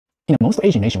In most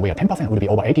Asian nations where 10% would be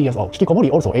over 80 years old,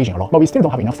 Hikikomori also aging a lot, but we still don't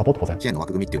have enough support for them. 支援の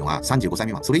枠組みっていうのは35歳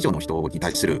未満、それ以上の人に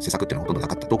対する施策っていうのはほとんどな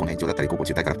かった。登校の延長だったり、高校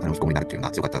中退から引きこもりになるっていうの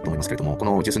が強かったと思いますけれども、こ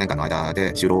の十数年間の間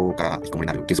で就労から引きこもり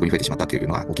になる急速に増えてしまったっていう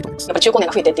のが大きいと思います。やっぱり中高年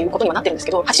が増えてっていうことにはなってるんです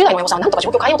けど、80代の親御さんはなんとか状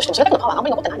況を変えようとしてもそれだけのパワーはあんま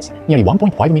り残ってないんですよね。Nearly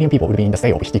 1.5 million people would be in the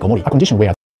state of Hikikomori, a condition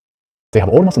where they have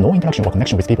almost no interaction or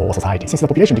connection with people or society. Since the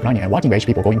population declining and working age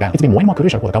people going down, it's been way more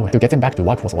crucial for the government to get them back to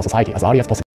workforce or society as early as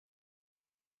possible.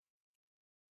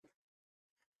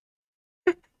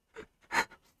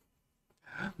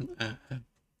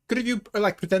 Could you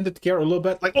like pretended to care a little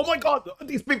bit? Like, oh my god,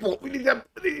 these people, we need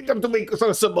them to make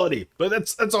some money. But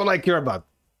that's all I care about.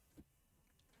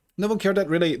 No one cared that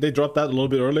really they dropped that a little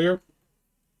bit earlier?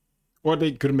 Or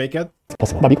they couldn't make it?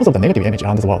 Possible. But because of the negative image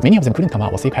around the world, many of them couldn't come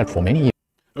out or seek help for many years.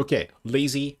 Okay,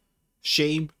 lazy,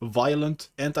 shame, violent,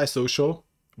 antisocial,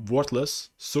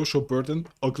 worthless, social burden,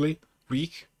 ugly,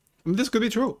 weak. I mean, this could be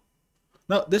true.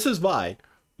 Now, this is why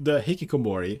the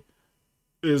Hikikomori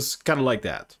is kind of like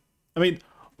that. I mean,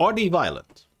 are they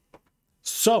violent?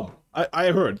 Some,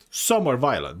 I heard, some are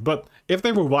violent, but if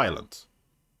they were violent,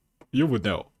 you would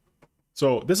know.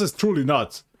 So this is truly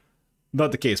not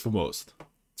the case for most.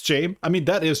 Shame, I mean,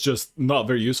 that is just not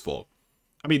very useful.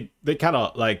 I mean, they kind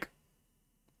of like...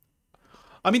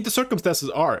 I mean, the circumstances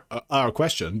are a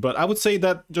question, but I would say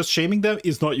that just shaming them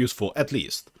is not useful, at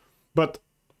least. But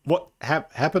what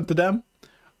happened to them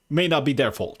may not be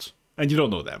their fault, and you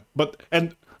don't know them.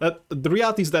 And the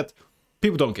reality is that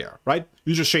people don't care, right?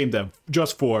 You just shame them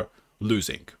just for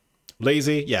losing.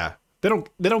 Lazy, yeah, they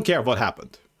don't care what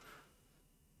happened.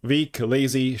 Weak,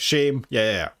 lazy, shame,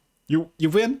 yeah. You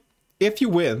win. If you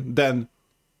win, then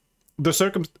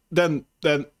then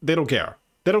they don't care.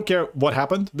 They don't care what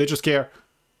happened. They just care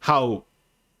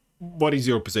what is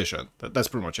your position. That's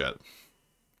pretty much it.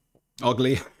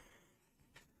 Ugly.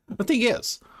 The thing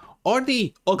is, are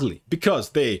they ugly because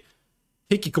they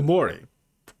Hikikomori?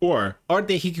 Or are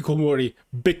they Hikikomori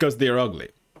because they're ugly?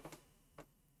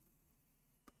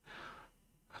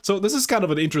 So this is kind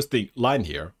of an interesting line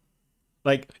here.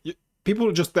 Like,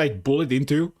 people just like bullied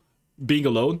into being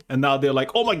alone, and now they're like,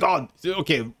 oh my god,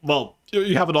 okay, well,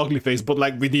 you have an ugly face, but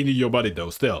like, we need your money though,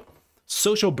 still.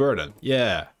 Social burden,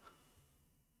 yeah.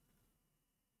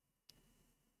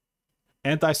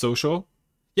 Antisocial?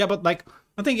 Yeah, but like,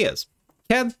 the thing is,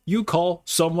 can you call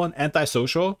someone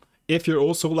antisocial if you're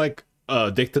also like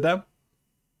a dick to them?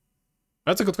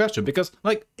 That's a good question, because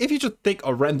like, if you just take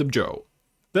a random Joe,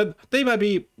 then they might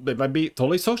be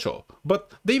totally social,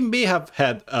 but they may have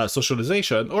had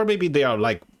socialization, or maybe they are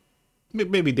like,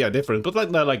 maybe they are different, but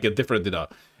like not like different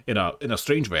in a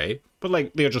strange way, but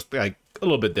like they're just like a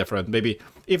little bit different. Maybe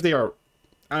if they are,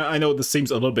 I know this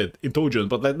seems a little bit intelligent,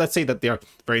 but let's say that they are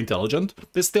very intelligent,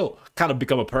 they still kind of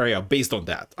become a pariah based on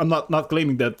that. I'm not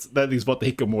claiming that that is what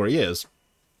the Hikikomori is,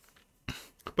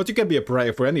 but you can be a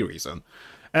pariah for any reason.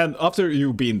 And after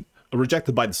you've been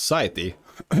rejected by the society,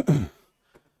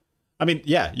 I mean,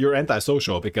 yeah, you're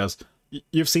antisocial because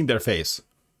you've seen their face.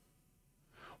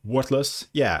 Worthless,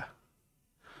 yeah.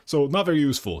 So not very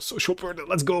useful. Social burden,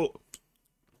 let's go.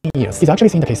 Yes, he's actually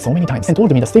seen the case so many times and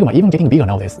told me the stigma even getting bigger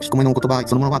nowadays. 引きこもりの言葉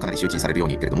そのものはかなり周知されるよう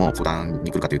にけれども、相談に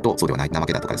来るかというとそうではない。怠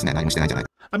けだとかですね、何もしてないんじゃない。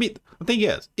I mean, the thing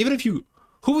is, even if you,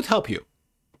 who would help you?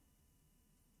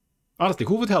 Honestly,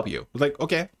 who would help you? Like,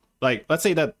 okay, like let's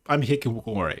say that I'm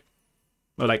Hikikomori.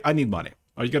 Like, I need money.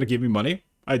 Are you gonna give me money?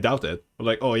 I doubt it. But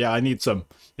like, oh yeah, I need some,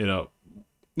 you know.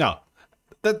 No,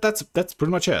 that's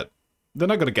pretty much it. They're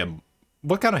not gonna get.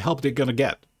 What kind of help they're gonna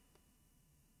get?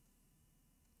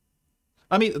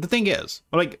 I mean, the thing is,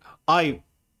 like, I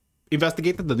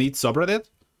investigated the NEET subreddit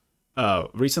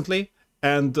recently,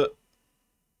 and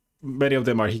many of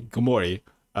them are Hikikomori,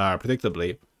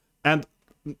 predictably, and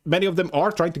many of them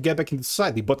are trying to get back into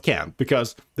society, but can't,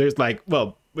 because there's like,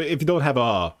 well, if you don't have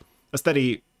a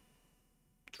steady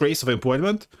trace of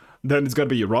employment, then it's gonna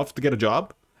be rough to get a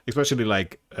job, especially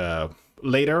like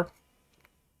later.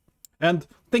 And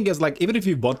thing is, like, even if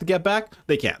you want to get back,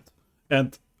 they can't.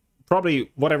 And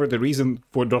probably whatever the reason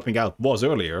for dropping out was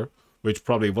earlier, which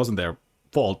probably wasn't their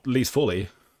fault, at least fully,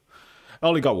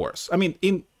 only got worse. I mean,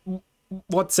 in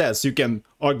what sense you can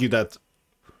argue that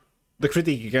the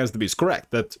critique against them is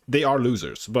correct, that they are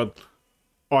losers, but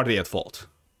are they at fault?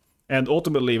 And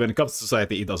ultimately, when it comes to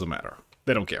society, it doesn't matter.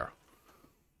 They don't care.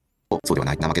 そうでは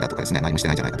ない。怠けだとかですね、何もして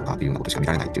ないんじゃないかとかいうようなことしか見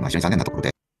られないっていうのは非常に残念なところ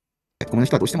で、この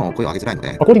人はどうしても声を上げづらいの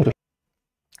で。According to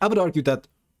I would argue that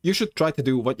you should try to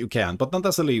do what you can, but not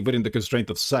necessarily within the constraint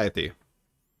of society.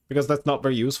 Because that's not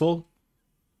very useful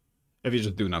if you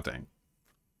just do nothing.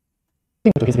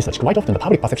 According to his research, quite often the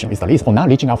public perception is the least for not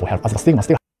reaching out for help, as the stigma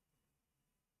still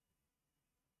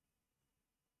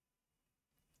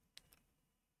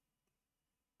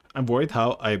I'm worried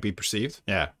how I be perceived.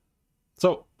 Yeah.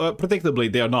 So,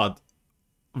 predictably, they are not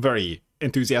very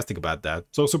enthusiastic about that.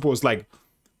 So suppose like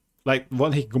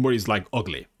one Hikikomori is like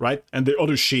ugly, right? And the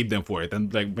others shame them for it.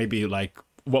 And like maybe like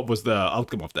what was the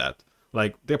outcome of that?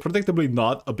 Like they're predictably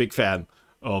not a big fan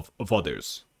of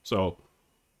others. So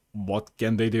what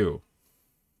can they do?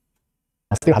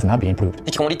 Still has not been improved. 引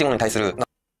きこもりっていうものに対する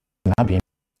Not been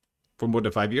For more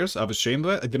than 5 years, I was ashamed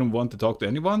of it. I didn't want to talk to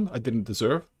anyone. I didn't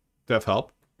deserve to have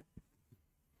help.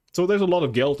 So there's a lot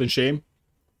of guilt and shame.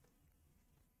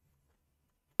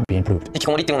 improved. 引き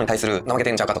こもりっていうものに対する怠け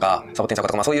てんちゃうかとかサボってんちゃう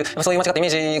かとか、そういう間違ったイメ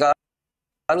ージが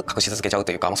ある、隠し続けちゃう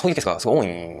というか、そういうケースがすごい多い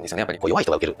んですよね、やっぱり。弱い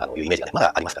人が受けるいうイメージがね、ま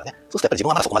だありますからね。そうするとやっぱり自分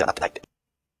はまだそこまではなってないって。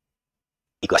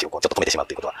行く足をちょっと止めてしまう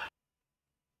ということは。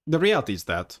The reality is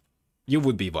that you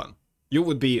would be one. You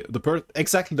would be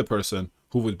exactly the person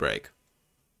who would break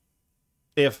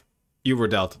if you were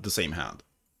dealt the same hand.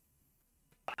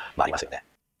 まあありますよね。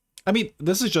I mean,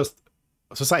 this is just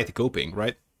society coping,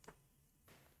 right?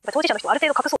 当事者の人はある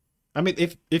程度隠そう。I mean,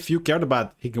 if you cared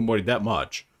about Hikikomori that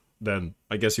much, then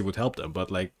I guess you would help them.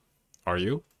 But like, are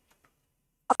you?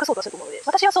 隠そうとすると思うので、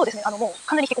私はそうですね。もう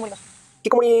完全に引きこもります。引き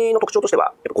こもりの特徴としては、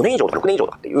やっぱ5年以上とか6年以上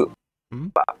とかっていう、やっ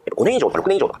ぱ5年以上とか6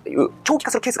年以上とかっていう長期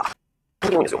化するケースが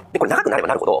多いんですよ。で、これ長くなれば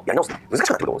なるほどやり直すの難しくなっ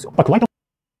てくると思うんですよ。But quite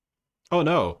Oh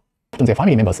no. often their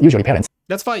family members, usually parents,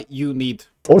 That's why you need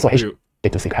also to...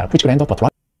 hesitate to seek help, which could end up a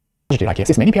tragedy like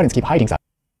this. Many parents keep hiding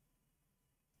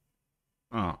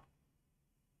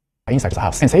inside the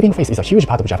house, and saving face is a huge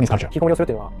part of Japanese culture. 引きこもりをする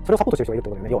というのは、それをサポートしてる人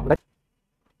がいるってことだよね。要は、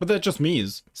 But that just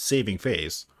means saving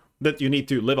face. That you need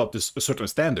to live up to certain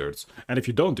standards. And if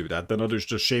you don't do that, then others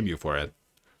just shame you for it.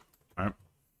 Right?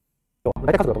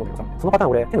 大体家族だと思うんだけどさ、そのパター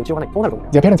ン俺、手の打ちようがない。こうなると思う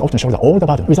んだよ。 Their parents often shoulder all the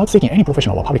burden without seeking any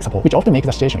professional or public support, which often makes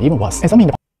the situation even worse. And some in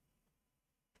the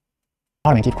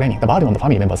parliament keep claiming the burden on the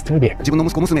family members too big. 自分の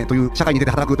息子娘という社会に出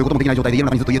て働くということもできない状態で家の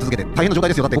中にずっと言い続けて大変な状態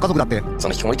ですよ。だってご家族だって。そ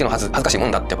の引きこもりっていうのは恥ずかしいも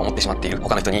んだって思ってしまっている。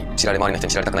他の人に知られ、周りの人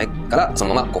に知られたくないから、そ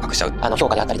のままこう隠しちゃう。評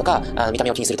価であったりとか、見た目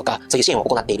を気にするとか、そういう支援を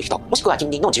行っている人、もしくは近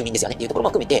隣の住民ですよねっていうところも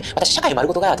含めて、私社会丸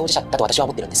ごとが当事者だと私は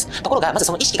思ってるんです。ところがまず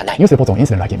その意識がない。 News reports on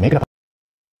incident like it make the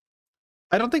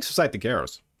I don't think society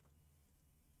cares.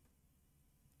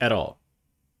 At all.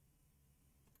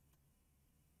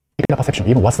 perception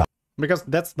even worse. Because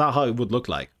that's not how it would look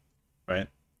like. Right?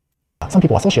 Some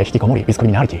people associate hikikomori with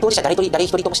criminality. 当事者誰一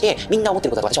人ともしてみんな思って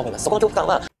ることだと私は思います。そこの恐怖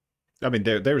感は、I mean,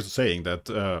 there's a saying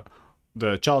that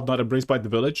the child not embraced by the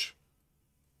village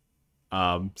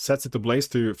sets it ablaze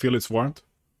to feel its warmth.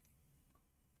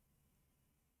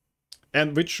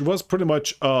 And which was pretty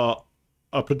much a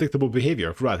predictable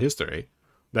behavior throughout history.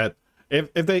 That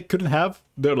if they couldn't have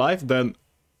their life, then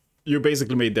you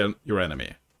basically made them your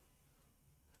enemy.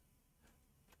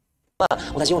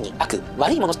 同じように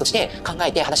悪いものとして考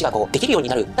えて話がこうできるように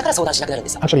なる。だから相談しなくなるんで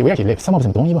す。 Actually, where he lives, some of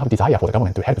them don't even have desire for the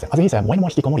government to help them. As he said, more and more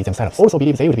hikikomori themselves also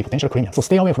believe they will be potential criminals, so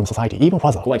stay away from society even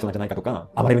further. 怖い人なんじゃないかとか、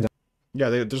暴れるんじ Yeah,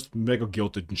 they just mega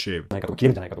guilted and shamed. ゃないかとか、消え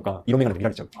るんじゃないかとか、色眼鏡で見ら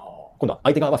れちゃう。今度は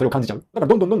相手側はそれを感じちゃう。だから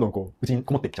どんどんこう、うちに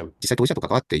こもっていっちゃう。実際当事者と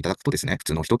関わっていただくとですね、普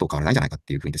通の人と変わらないんじゃないかっ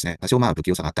ていうふうにですね、多少不器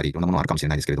用さがあったり、いろんなものはあるかもしれ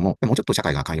ないですけれども、もうちょっと社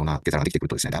会が寛容な受け皿ができてくる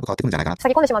とですね、だいぶ変わってくるんじゃないかな。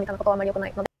塞ぎ込んでしまうみたいなことはあんまり良くな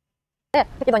いので、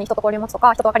適度に人と交流を持つと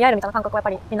か、人と分かり合えるみたいな感覚をやっぱ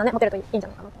りみんなね、持てるといいんじゃ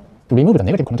ないかなと思います。To remove the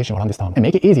negative connotation around this term and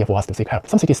make it easier for us to seek help,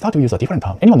 some cities start to use a different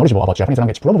term. Anyone knowledgeable about Japanese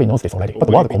language probably knows this already, but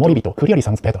the word komoribito clearly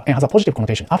sounds better and has a positive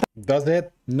connotation. After Does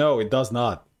it? No, it does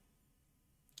not.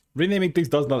 Renaming things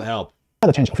does not help.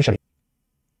 the change officially,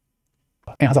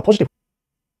 and has a positive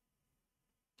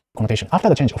connotation. After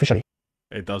the change officially,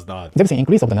 It does not. there is an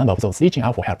increase of the number of those reaching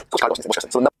out for help. 少し変わるかもしれない。もしかし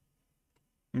てそんな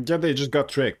Yeah, they just got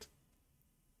tricked.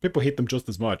 People hate them just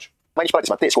as much. 前に引っ張られてし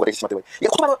まって思考ができてしまっている。い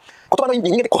や言葉の人間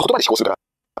って言葉で思考するか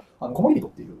ら。コモリビト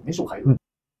っていう名称を変える。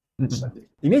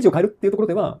イメージを変えるっていうところ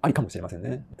ではありかもしれません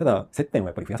ね。ただ、接点を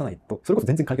やっぱり増やさないと、それこそ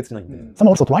全然解決しないんで。Some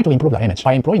also try to improve the image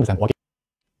by employing them or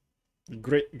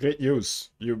Great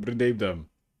use. You renamed them.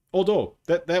 Although,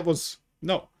 that was...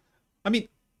 No. I mean,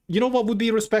 you know what would be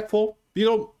respectful? You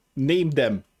don't name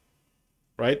them.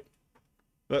 Right?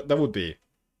 That would be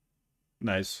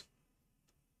nice.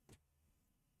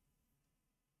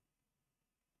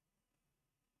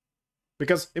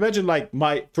 Because imagine like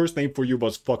my first name for you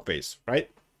was fuckface,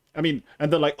 right? I mean,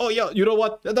 and they're like, oh yeah, you know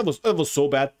what? That was so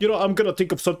bad. You know, I'm gonna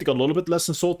think of something a little bit less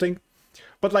insulting.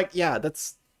 But like, yeah,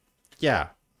 that's... Yeah.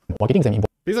 or getting them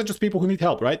These are just people who need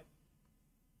help, right?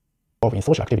 involved in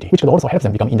social activity, which could also help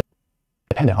them become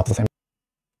independent at the same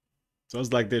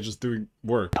Sounds like they're just doing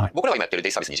work. 僕らが今やってるデ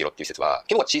イサービス20っていう施設は、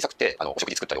規模が小さくて、お食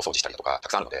事作ったりお掃除したりだとか、た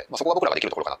くさんあるので、そこが僕らができ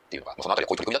るところかなっていうのが、そのあたりは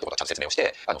こういう取り組みだってことはちゃんと説明をし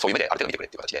て、そういう目である程度見てくれっ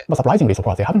ていう形で、 But surprisingly so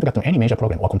far, they haven't gotten any major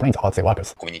problem or complaints about their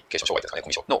workers. コミュニケーション障害ですかね、コ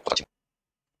ミュ障の子たち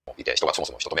もいて、人がそも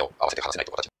そも人と目を合わせて話せない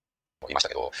という子たちもいました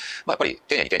けど、まあ、やっぱり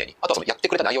丁寧に丁寧に、あとはそのやって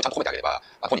くれた内容をちゃんと褒めてあげれば、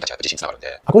本人たちはやっぱ自信につながるん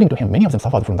で。According to him, many of them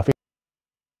suffered from the fear.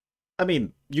 I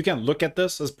mean, you can look at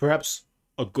this as perhaps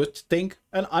a good thing,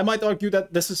 and I might argue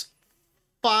that this is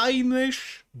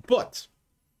fine-ish, but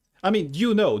I mean,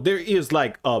 you know, there is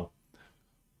like a...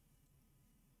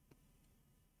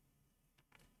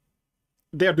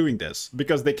 They're doing this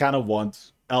because they kind of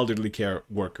want elderly care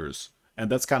workers,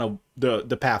 and that's kind of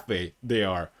the pathway they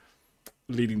are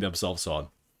leading themselves on.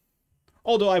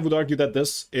 Although I would argue that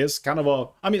this is kind of a...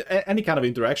 I mean, any kind of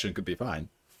interaction could be fine.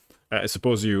 I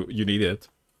suppose you need it.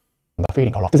 The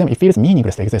feeling of to them, it feels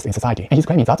meaningless to exist in society, and he's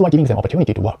claiming that's why giving them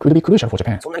opportunity to work could be crucial for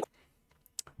Japan.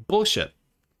 Bullshit.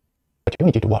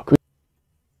 Opportunity to work.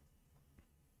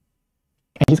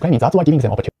 And he's claiming that's why giving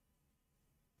them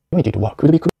opportunity to work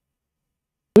could be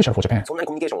crucial for Japan. そんなに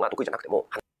コミュニケーションが得意じゃなくても、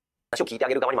話を聞いてあ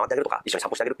げる側に回ってあげるとか、一緒に散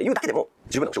歩してあげるっていうだけでも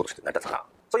十分なお仕事として成り立つから、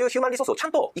そういうヒューマンリソースをちゃ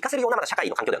んと活かせるようなまだ社会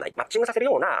の環境ではない、マッチングさせる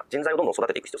ような人材をどんどん育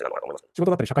てていく必要があるのかと思います。仕事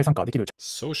だったり社会参加できる。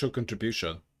Social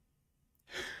contribution.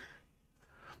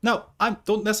 Now, I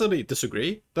don't necessarily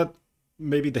disagree that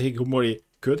maybe the Hikikomori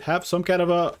could have some kind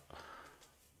of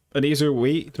an easier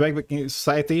way to act in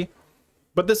society,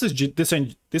 but this is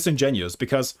disingenuous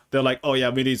because they're like, oh yeah,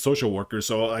 we need social workers,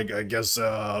 so I guess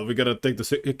we gotta take the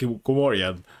Hikikomori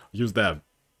and use them.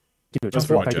 チャン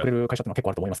スを与えてくれる会社ってのは結構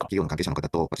あると思いますか？企業の関係者の方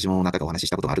と私も何回かお話しし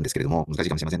たことがあるんですけれども、難しい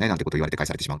かもしれませんねなんてことを言われて返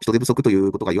されてしまう。人手不足とい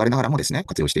うことが言われながらもですね、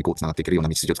活用していこう、つながっていけるような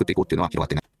道筋を作っていこうっていうのは広がっ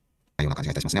てないような感じ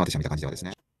がいたしますね。私は見た感じではです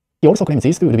ね。He also claims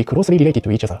these two will be closely related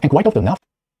to each other, and quite often enough,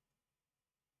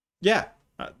 Yeah,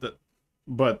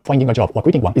 but finding a job or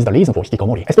quitting one is the reason for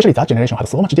Hikikomori. Especially that generation had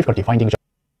so much difficulty finding a job.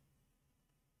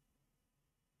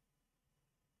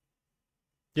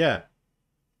 yeah.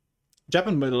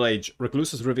 Japan middle-aged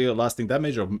recluses reveal lasting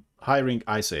damage of hiring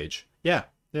Ice Age. Yeah.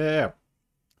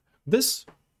 This,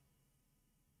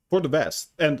 for the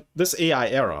best, and this AI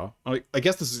era, I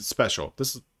guess this is special.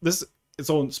 This is its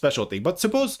own special thing. But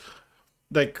suppose,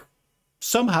 like,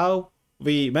 somehow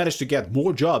we manage to get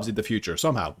more jobs in the future,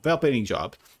 somehow, well-paying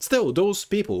jobs. Still, those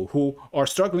people who are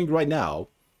struggling right now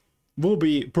will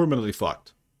be permanently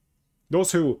fucked.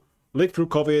 Those who lived through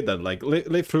COVID and, like,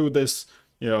 lived through this,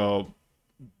 you know,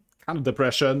 kind of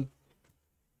depression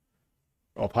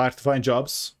of hard to find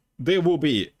jobs, they will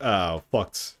be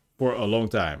fucked for a long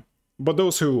time. But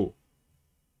those who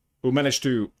manage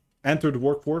to enter the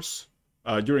workforce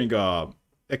during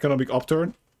economic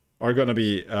upturn are gonna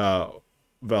be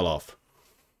well off.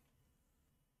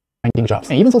 Finding jobs,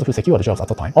 and even those who secured jobs at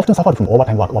the time often suffered from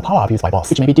overtime work or power abuse by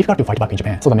boss, which may be difficult to fight back in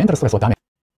Japan. So the mental stress or damage.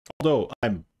 Although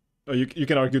you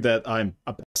can argue that I'm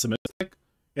pessimistic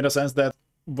in a sense that,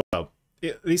 well,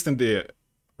 at least in the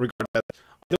regard that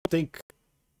I don't think,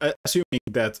 assuming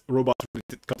that robots will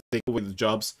come to take away the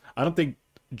jobs, I don't think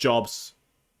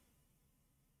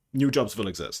new jobs will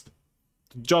exist.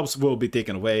 Jobs will be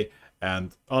taken away,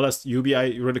 and unless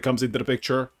UBI really comes into the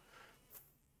picture,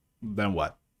 then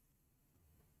what?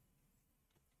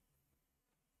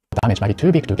 Damage might be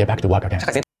too big to get back to work again.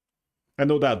 I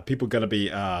know that people gonna be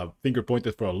finger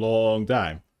pointed for a long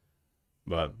time,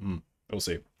 but we'll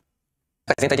see.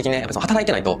 全体的にね、やっぱその働い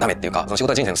てないとダメっていうか、その仕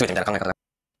事は人生の全てみたいな考え方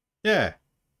Yeah.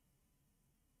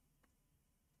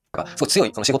 がすごい強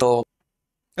いその仕事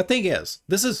The thing is,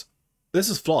 this is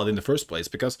flawed in the first place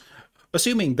because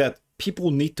assuming that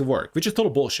people need to work, which is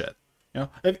total bullshit. You know,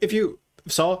 if you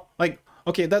saw like,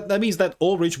 okay, that means that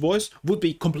all rich boys would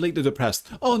be completely depressed.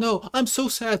 Oh no, I'm so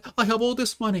sad. I have all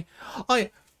this money.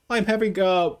 I'm having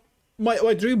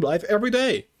my dream life every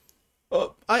day.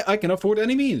 I can afford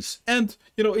any means, and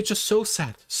you know it's just so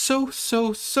sad, so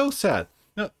sad.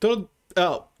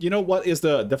 Now, you know what is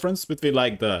the difference between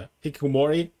like the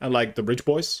Hikikomori and like the rich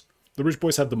boys? The rich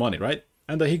boys have the money, right?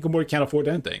 And the Hikikomori can't afford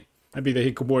anything. Maybe the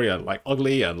Hikikomori are like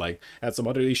ugly and like had some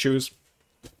other issues.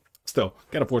 Still,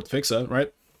 can't afford to fix it,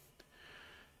 right?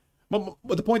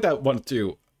 But the point I wanted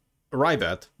to arrive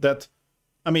at that,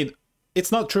 I mean,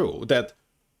 it's not true that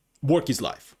work is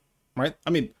life, right?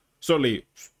 I mean, certainly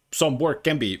some work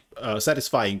can be a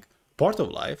satisfying part of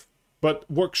life, but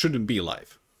work shouldn't be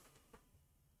life.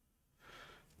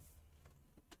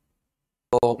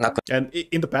 And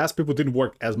in the past, people didn't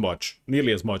work as much,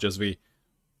 nearly as much as we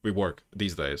work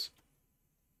these days.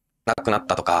 なくなっ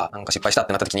たとか、なんか失敗したっ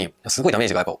てなった時に、すごいダメー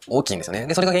ジがやっぱ大きいんですよね。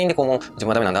で、それが原因でこうもう自分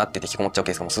はダメなんだって言って引きこもっちゃう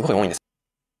ケースがもうすごい多いんです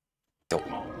よ。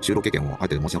就労経験をある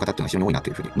程度お持ちの方っていうのは非常に多いなと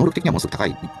いうふうに、能力的にはものすごく高い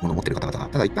ものを持っている方々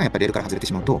が、ただ一旦やっぱりレールから外れて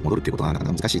しまうと戻るっていうことがなか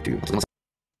なか難しいという、とても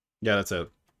Yeah, that's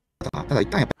it. ただ一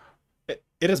旦やっぱり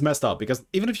It is messed up because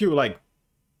even if you like,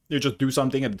 you just do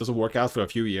something and it doesn't work out for a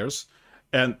few years,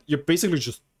 and you're basically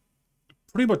just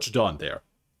pretty much done there.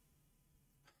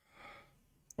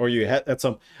 or you had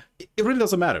some, it really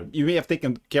doesn't matter. You may have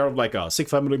taken care of like a sick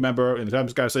family member in the time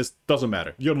crisis, doesn't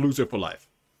matter. You're a loser for life.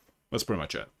 That's pretty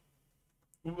much it.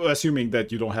 Assuming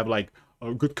that you don't have like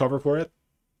a good cover for it.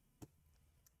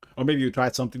 Or maybe you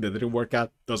tried something that didn't work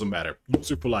out, doesn't matter.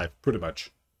 Loser for life, pretty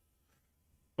much.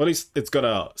 Or at least it's got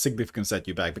a significant set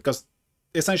you back, because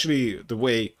essentially the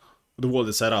way the world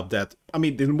is set up, that, I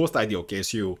mean, in the most ideal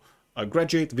case, you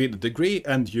graduate with a degree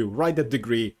and you write that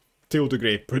degree till the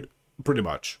grave, pretty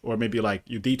much. Or maybe like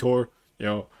you detour, you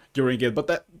know, during it, but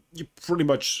that you pretty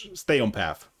much stay on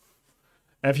path.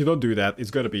 And if you don't do that,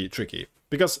 it's going to be tricky,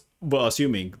 because, well,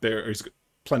 assuming there is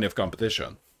plenty of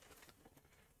competition.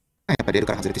 やっぱりレール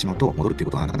から外れてしまうと戻るっていう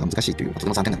ことはなかなか難しいというとて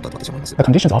も残念なことだと私は思います。 The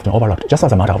conditions are often overlapped, just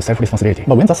as a matter of self-responsibility.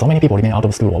 But when thus so many people remain out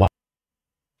of school or work,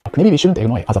 maybe we shouldn't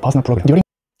ignore it as a personal program. During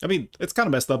I mean, it's kind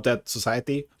of messed up that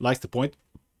society likes to point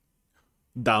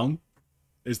down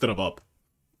instead of up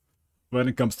when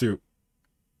it comes to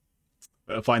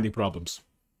finding problems.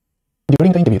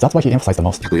 the interview, that's what he emphasized the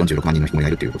most. 146万人の引きこもりが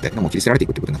いるということで、もう切り捨てられてい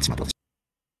くということになってしまうと私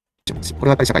は思うんですよ。これ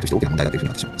はやっぱり社会として大きな問題だというふう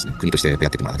に私は思いますね。国としてやってい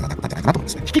ってもらわなきゃなんじゃないかなと思いま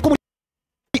すね。引きこもり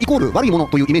イコール悪いもの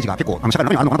というイメージが結構社会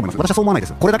の中にあるのかなと思います。私はそう思わないで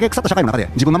す。これだけ腐った社会の中で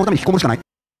自分を守るために引きこもるしかない。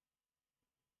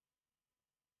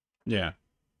Yeah.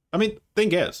 I mean,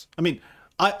 thing is, I mean,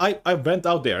 I went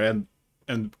out there and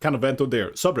kind of went on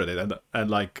their subreddit and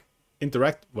like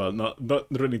interact, well, not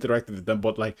really interacted with them,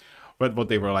 but like what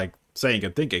they were like saying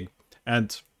and thinking.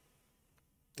 And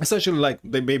essentially, like,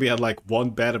 they maybe had like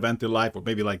one bad event in life, or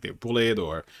maybe like they were bullied,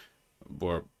 or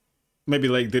maybe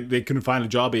like they couldn't find a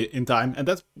job in time, and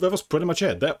that was pretty much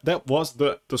it. That was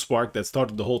the spark that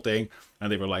started the whole thing, and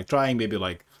they were like trying, maybe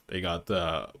like they got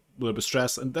a little bit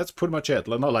stressed, and that's pretty much it.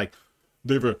 Like, not like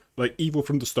they were like evil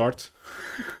from the start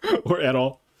or at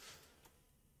all.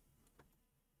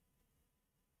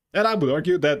 And I would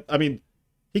argue that, I mean,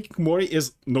 Hikikomori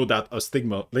is no doubt a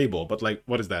stigma label, but like,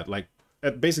 what is that? Like,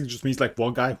 it basically just means like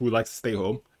one guy who likes to stay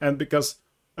home, and because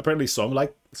apparently some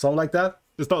like that,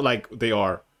 it's not like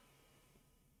they're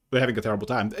having a terrible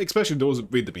time, especially those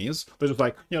Vietnamese. They're just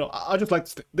like, you know, I just like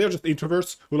to they're just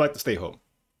introverts who like to stay home.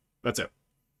 That's it.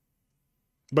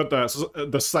 But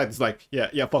the society's like,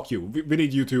 yeah, fuck you. We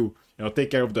need you to, you know,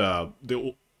 take care of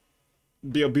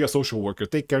be a social worker,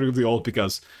 take care of the old,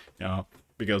 because, you know,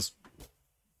 because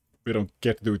we don't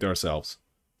get to do it ourselves,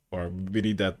 or we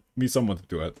need someone to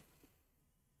do it.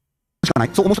 しかない。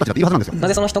そう思う人たちだっているはずなんですよ。な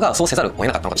ぜその人がそうせざるを得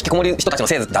なかったのか。引きこもり人たちの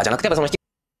せいだじゃなくて、やっぱその引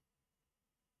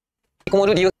きこも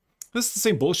る理由。 This is the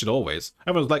same bullshit always.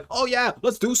 Everyone's like, oh yeah,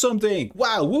 let's do something.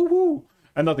 Wow, woo woo.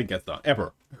 And nothing gets done,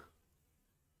 ever.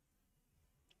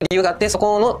 理由があって、そ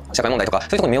この社会問題とか、そうい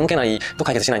うところに目を向けないと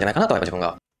解決しないんじゃないかなとはやっぱ自分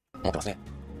が思ってますね。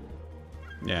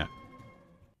Yeah.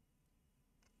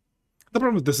 The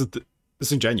problem with this is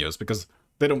disingenuous, because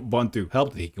they don't want to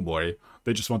help the Hikikomori,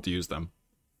 they just want to use them.